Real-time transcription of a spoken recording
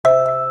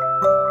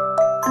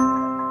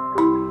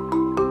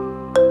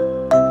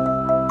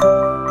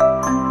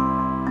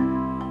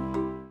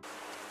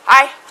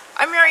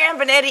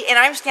Binetti, and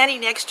I'm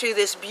standing next to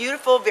this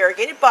beautiful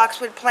variegated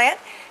boxwood plant.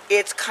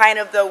 It's kind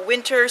of the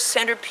winter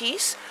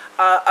centerpiece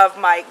of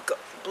my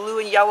blue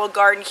and yellow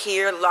garden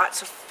here.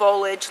 Lots of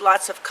foliage,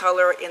 lots of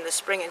color in the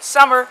spring and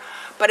summer,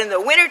 but in the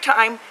winter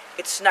time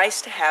it's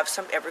nice to have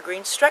some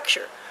evergreen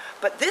structure.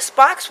 But this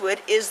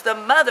boxwood is the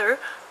mother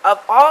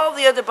of all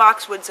the other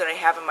boxwoods that I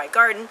have in my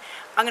garden.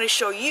 I'm going to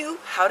show you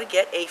how to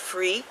get a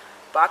free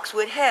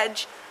boxwood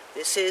hedge.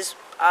 This is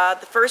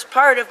the first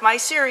part of my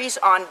series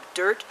on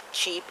dirt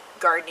cheap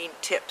gardening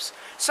tips.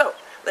 So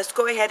let's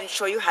go ahead and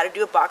show you how to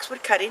do a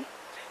boxwood cutting.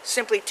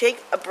 Simply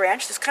take a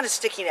branch that's kind of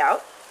sticking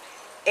out,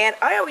 and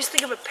I always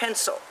think of a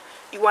pencil.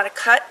 You want to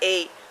cut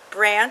a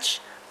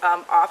branch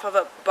off of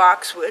a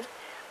boxwood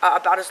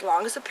about as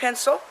long as a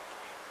pencil,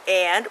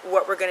 and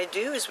what we're going to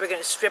do is we're going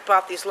to strip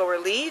off these lower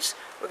leaves,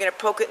 we're going to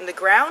poke it in the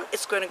ground,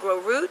 it's going to grow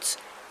roots,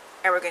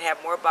 and we're going to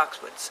have more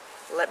boxwoods.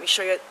 Let me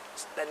show you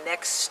the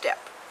next step.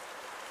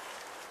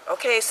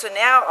 Okay, so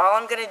now all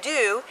I'm going to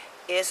do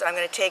is I'm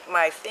going to take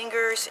my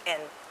fingers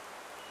and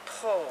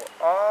pull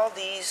all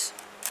these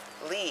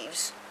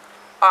leaves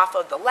off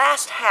of the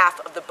last half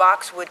of the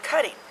boxwood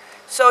cutting.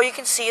 So you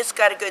can see it's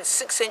got a good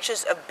 6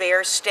 inches of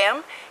bare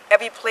stem.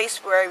 Every place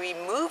where I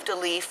removed a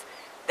leaf,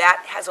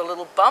 that has a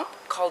little bump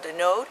called a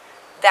node.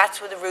 That's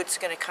where the roots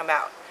are going to come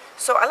out.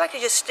 So I like to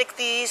just stick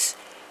these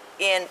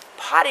in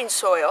potting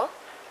soil.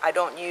 I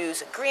don't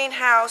use a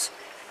greenhouse.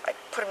 I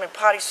put them in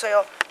potting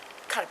soil,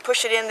 kind of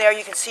push it in there.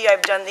 You can see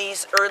I've done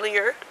these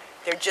earlier.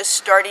 They're just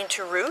starting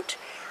to root.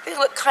 They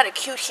look kind of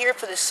cute here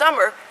for the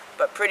summer,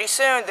 but pretty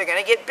soon they're going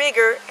to get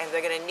bigger and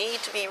they're going to need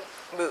to be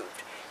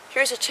moved.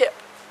 Here's a tip.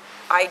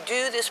 I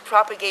do this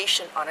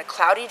propagation on a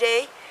cloudy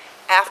day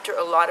after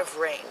a lot of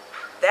rain.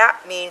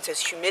 That means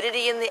there's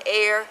humidity in the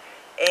air,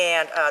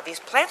 and these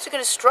plants are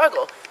going to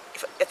struggle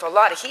if a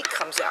lot of heat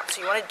comes out.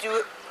 So you want to do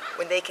it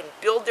when they can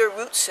build their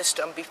root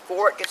system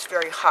before it gets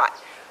very hot.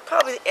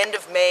 Probably the end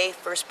of May,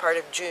 first part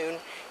of June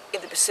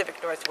in the Pacific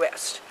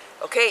Northwest.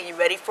 Okay, you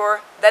ready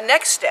for the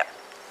next step?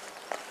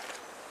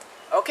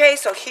 Okay,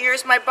 so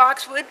here's my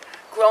boxwood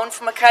grown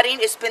from a cutting.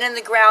 It's been in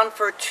the ground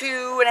for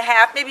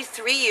 2.5, maybe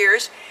 3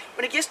 years.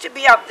 When it gets to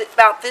be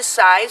about this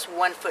size,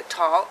 1 foot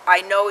tall,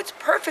 I know it's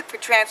perfect for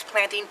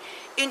transplanting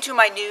into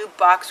my new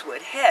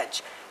boxwood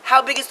hedge.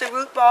 How big is the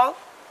root ball?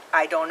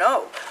 I don't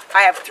know.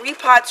 I have 3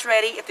 pots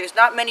ready. If there's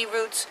not many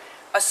roots,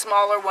 a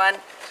smaller one,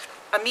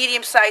 a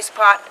medium-sized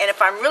pot, and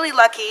if I'm really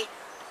lucky,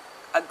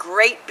 a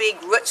great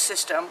big root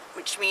system,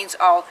 which means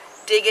I'll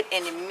dig it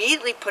and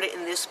immediately put it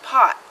in this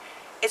pot.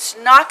 It's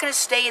not going to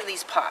stay in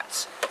these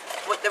pots.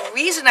 The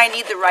reason I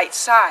need the right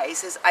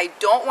size is I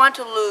don't want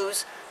to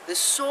lose the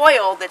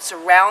soil that's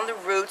around the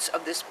roots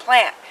of this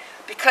plant.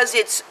 Because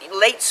it's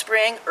late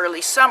spring,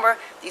 early summer,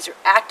 these are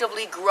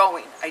actively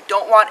growing. I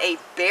don't want a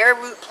bare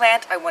root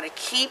plant. I want to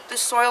keep the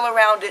soil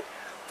around it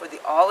for the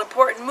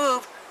all-important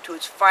move to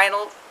its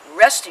final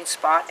resting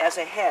spot as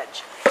a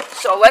hedge.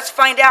 So let's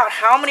find out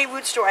how many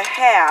roots do I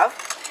have.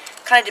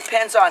 Kind of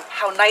depends on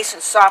how nice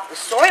and soft the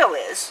soil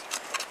is.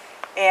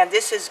 And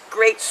this is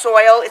great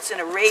soil. It's in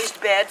a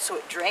raised bed, so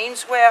it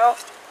drains well.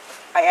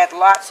 I add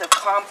lots of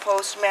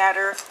compost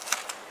matter,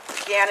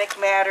 organic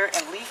matter,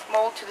 and leaf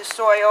mold to the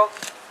soil.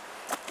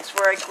 It's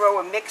where I grow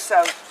a mix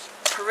of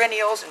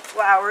perennials and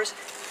flowers.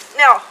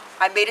 Now,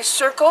 I made a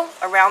circle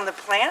around the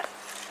plant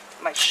with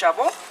my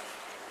shovel.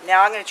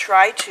 Now I'm going to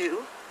try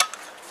to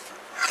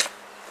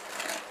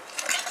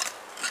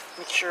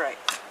make sure I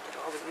get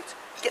all the roots.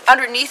 Get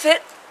underneath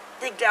it,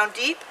 dig down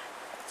deep,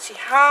 see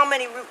how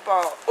many root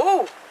balls.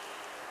 Oh!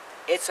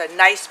 It's a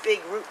nice big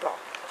root ball.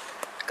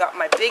 Got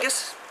my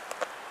biggest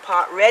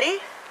pot ready.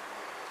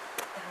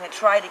 I'm going to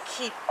try to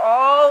keep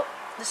all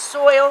the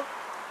soil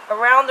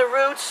around the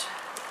roots.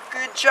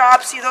 Good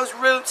job. See those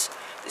roots?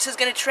 This is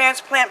going to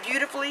transplant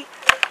beautifully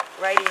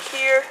right in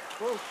here.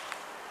 Ooh.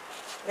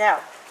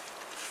 Now,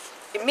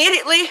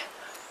 immediately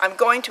I'm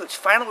going to its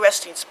final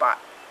resting spot.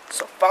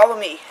 So follow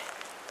me.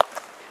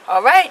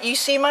 All right, you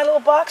see my little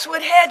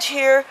boxwood hedge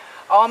here,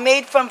 all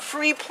made from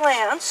free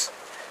plants.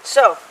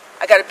 So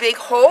I got a big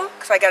hole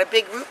because I got a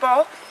big root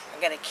ball. I'm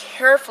going to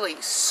carefully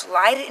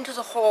slide it into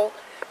the hole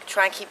to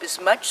try and keep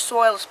as much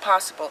soil as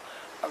possible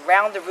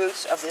around the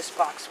roots of this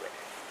boxwood.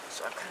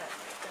 So I'm kind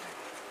of going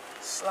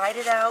to slide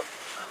it out.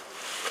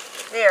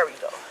 There we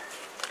go.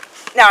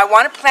 Now I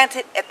want to plant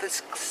it at the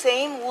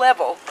same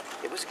level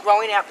it was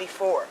growing at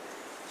before.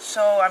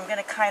 So I'm going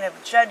to kind of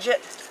judge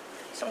it.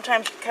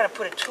 Sometimes you kind of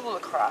put a tool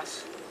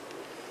across.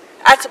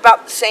 That's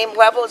about the same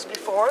level as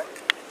before.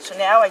 So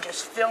now I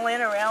just fill in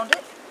around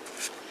it.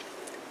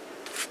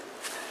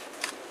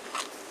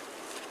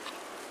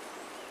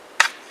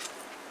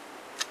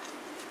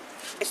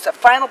 It's the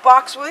final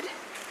boxwood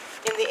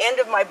in the end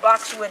of my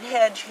boxwood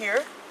hedge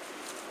here.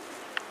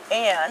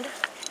 And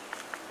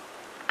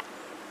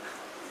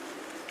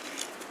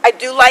I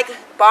do like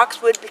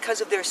boxwood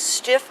because of their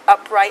stiff,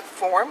 upright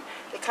form.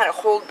 They kind of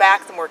hold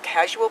back the more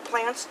casual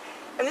plants.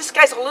 And this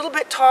guy's a little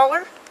bit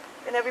taller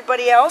than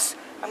everybody else.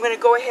 I'm going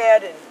to go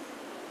ahead and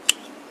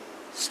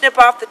snip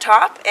off the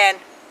top, and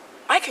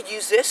I could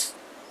use this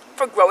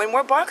for growing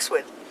more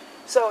boxwood.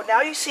 So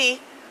now you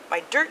see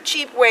my dirt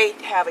cheap way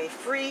to have a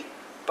free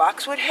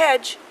boxwood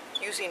hedge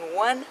using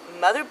one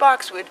mother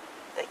boxwood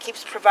that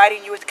keeps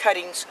providing you with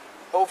cuttings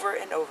over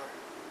and over.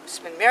 This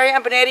has been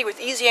Marianne Binetti with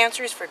easy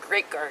answers for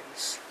great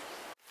gardens.